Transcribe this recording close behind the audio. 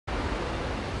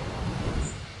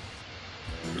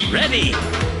Ready?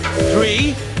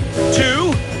 3,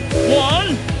 2,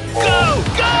 1, go!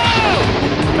 Go!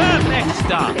 Perfect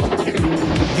start.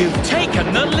 You've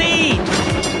taken the lead.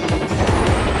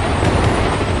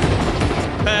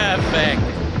 Perfect.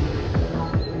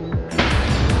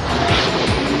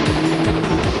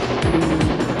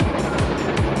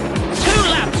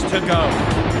 To go.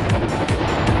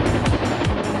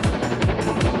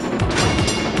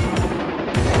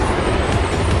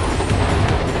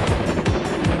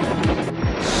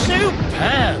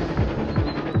 Superb.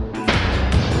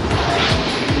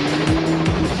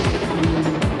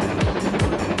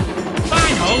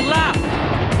 Final lap.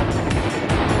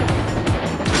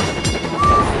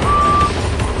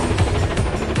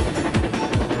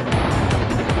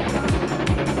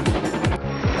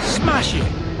 Smash it.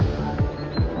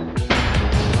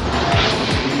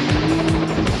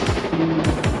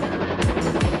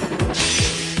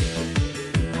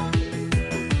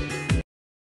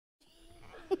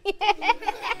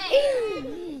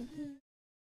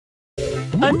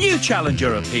 A new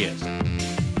challenger appears.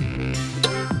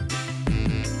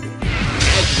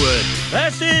 Edward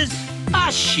versus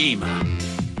Ashima.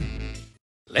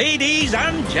 Ladies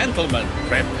and gentlemen,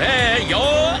 prepare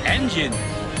your engines.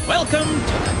 Welcome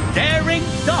to the daring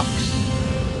docks.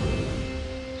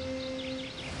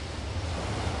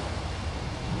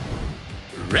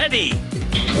 Ready?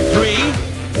 3,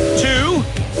 2,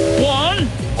 1,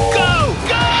 go!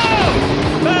 Go!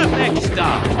 Perfect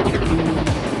start.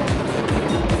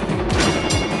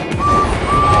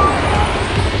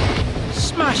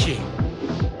 Smashing.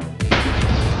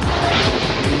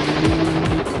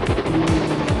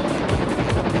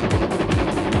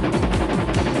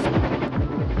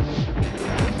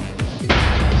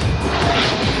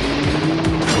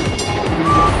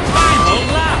 Final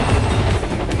lap.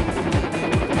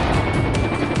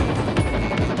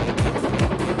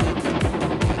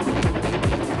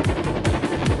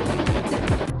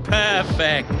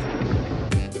 Perfect.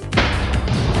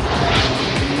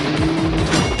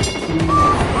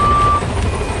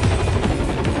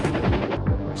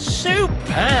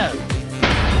 Superb!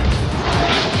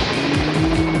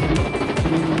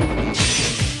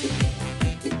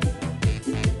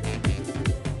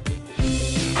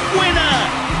 Winner!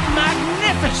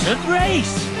 Magnificent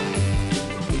race!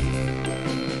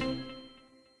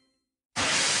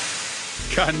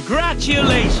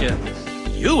 Congratulations!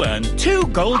 You earned 2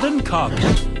 golden cogs.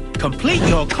 Complete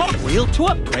your cogwheel to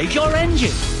upgrade your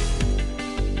engine.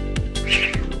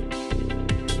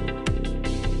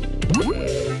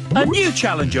 A new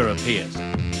challenger appears.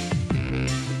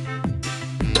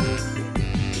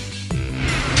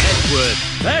 Edward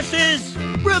versus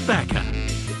Rebecca.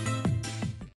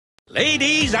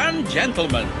 Ladies and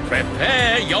gentlemen,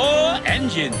 prepare your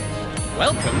engines.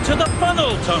 Welcome to the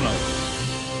funnel tunnel.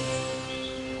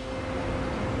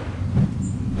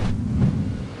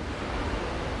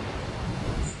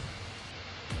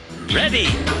 Ready?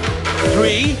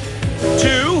 3,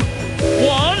 2,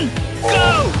 1,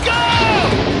 go! Go!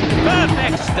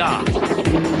 Perfect start.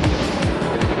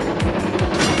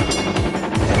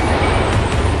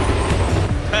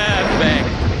 Perfect.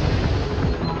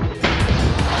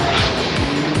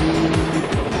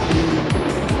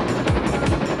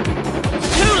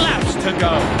 Two laps to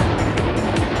go.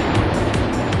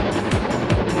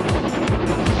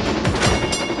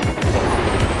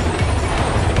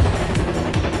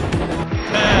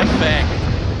 Perfect.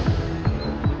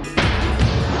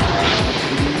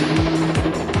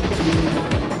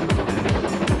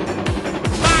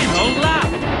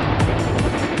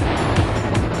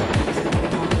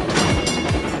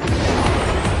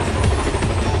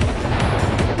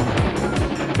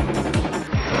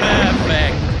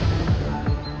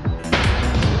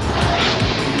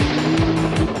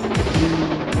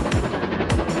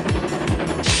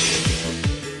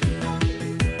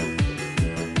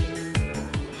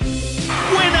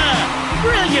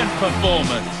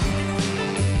 Performance.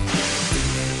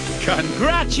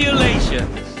 Congratulations!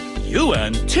 You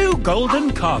earned 2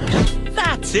 golden cogs.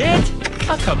 That's it!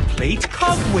 A complete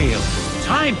cogwheel.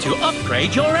 Time to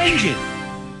upgrade your engine.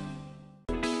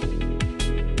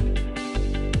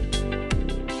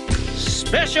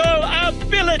 Special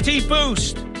Ability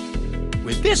Boost.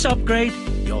 With this upgrade,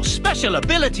 your Special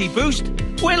Ability Boost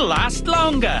will last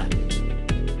longer.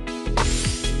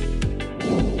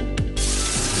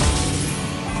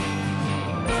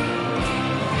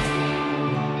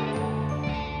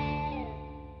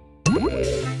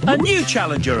 A new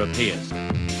challenger appears.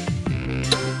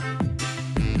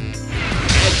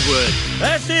 Edward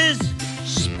versus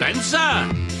Spencer.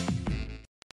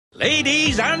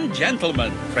 Ladies and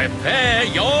gentlemen, prepare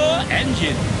your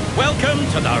engines. Welcome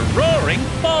to the Roaring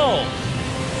Falls.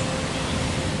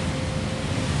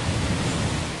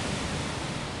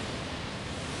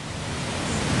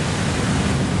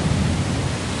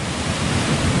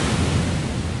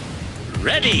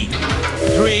 Ready?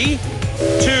 3,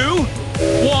 2,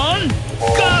 1,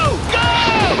 go! Go!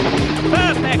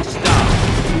 Perfect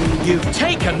start. You've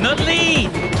taken the lead.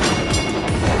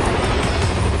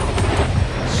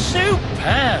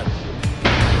 Superb.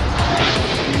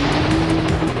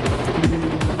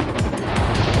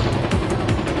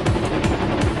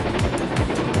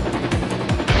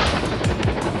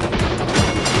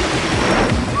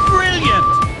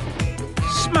 Brilliant.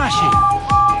 Smashing.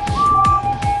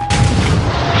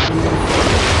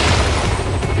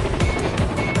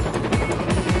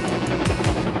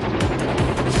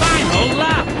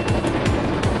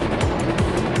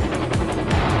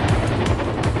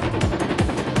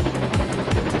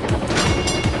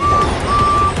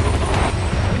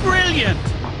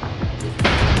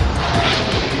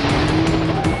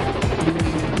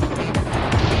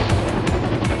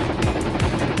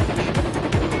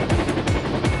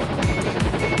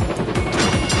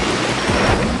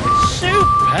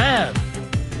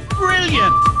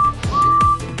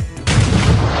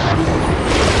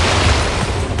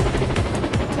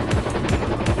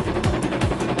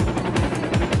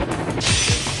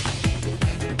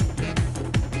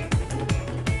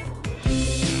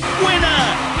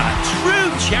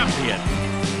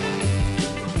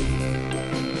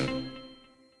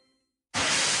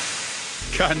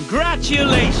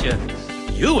 Congratulations!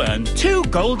 You earned 2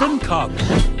 golden cogs.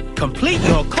 Complete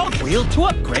your cogwheel to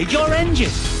upgrade your engine.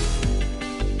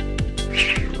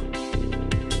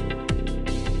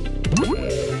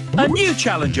 A new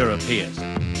challenger appears.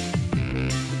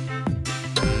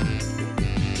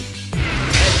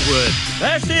 Edward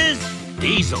versus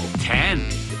Diesel 10.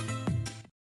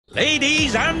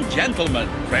 Ladies and gentlemen,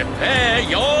 prepare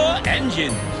your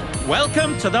engines.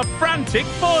 Welcome to the Frantic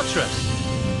Fortress.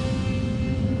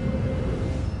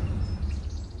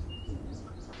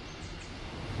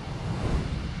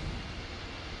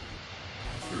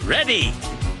 Ready?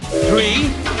 3,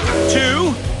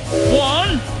 2,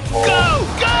 1, go!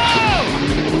 Go!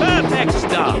 Perfect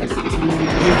start.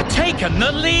 You've taken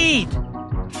the lead.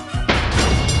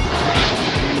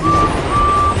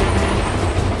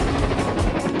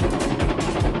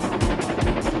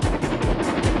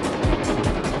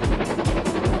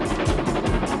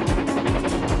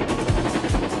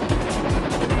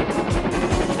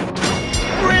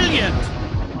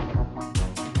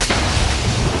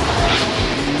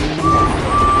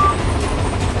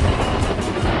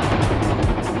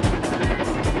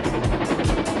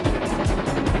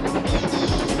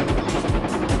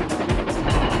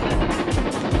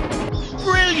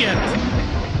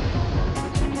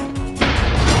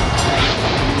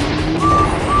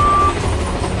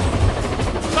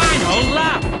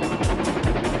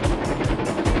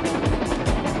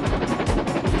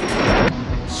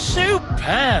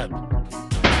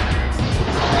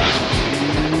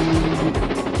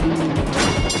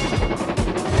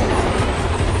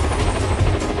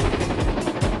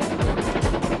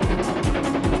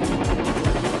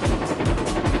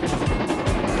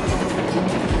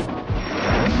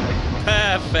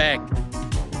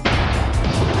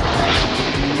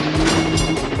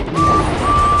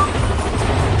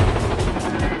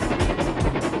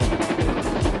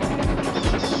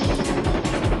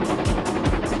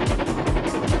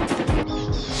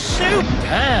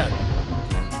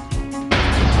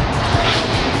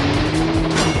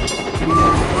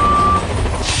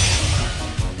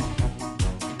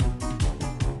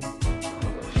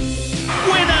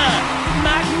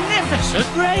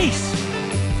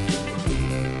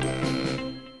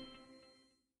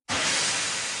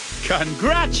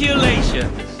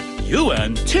 Congratulations! You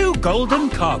earned 2 golden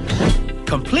cogs.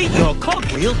 Complete your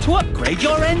cogwheel to upgrade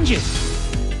your engine.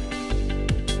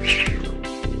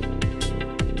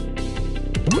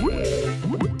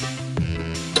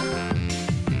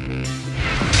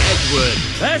 Edward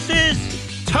versus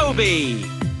Toby.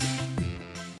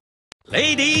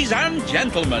 Ladies and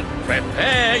gentlemen,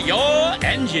 prepare your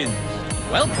engines.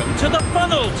 Welcome to the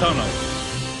funnel tunnel.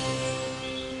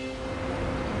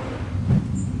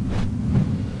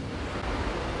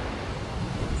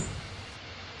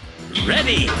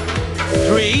 Ready?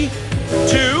 3,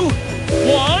 2,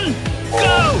 1,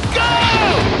 go! Go!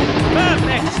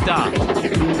 Perfect start.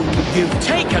 You've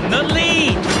taken the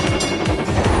lead.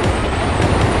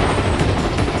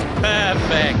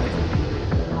 Perfect.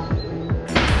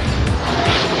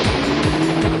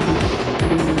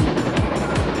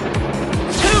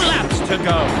 Two laps to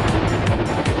go.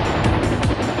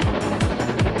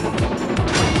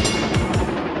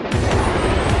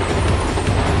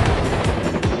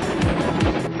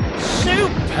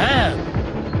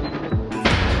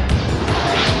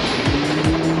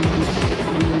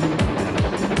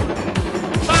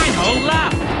 full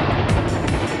lap.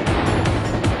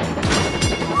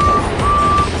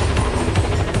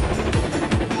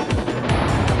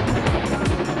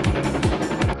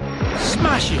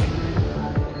 Smash it.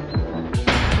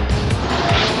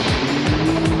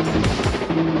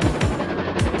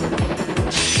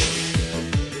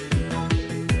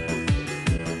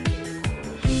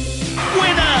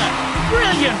 Winner!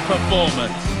 Brilliant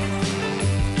performance.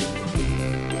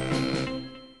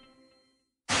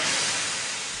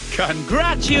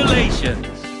 Congratulations!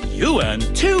 You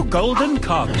earned 2 golden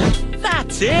cogs.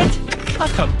 That's it! A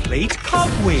complete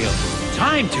cogwheel.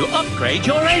 Time to upgrade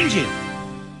your engine.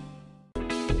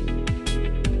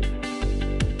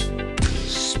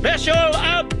 Special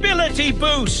Ability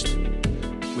Boost!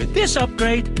 With this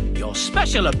upgrade, your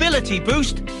Special Ability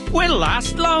Boost will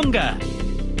last longer.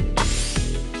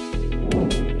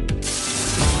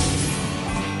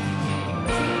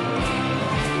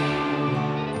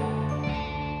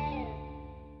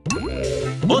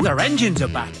 Other engines are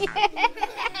back.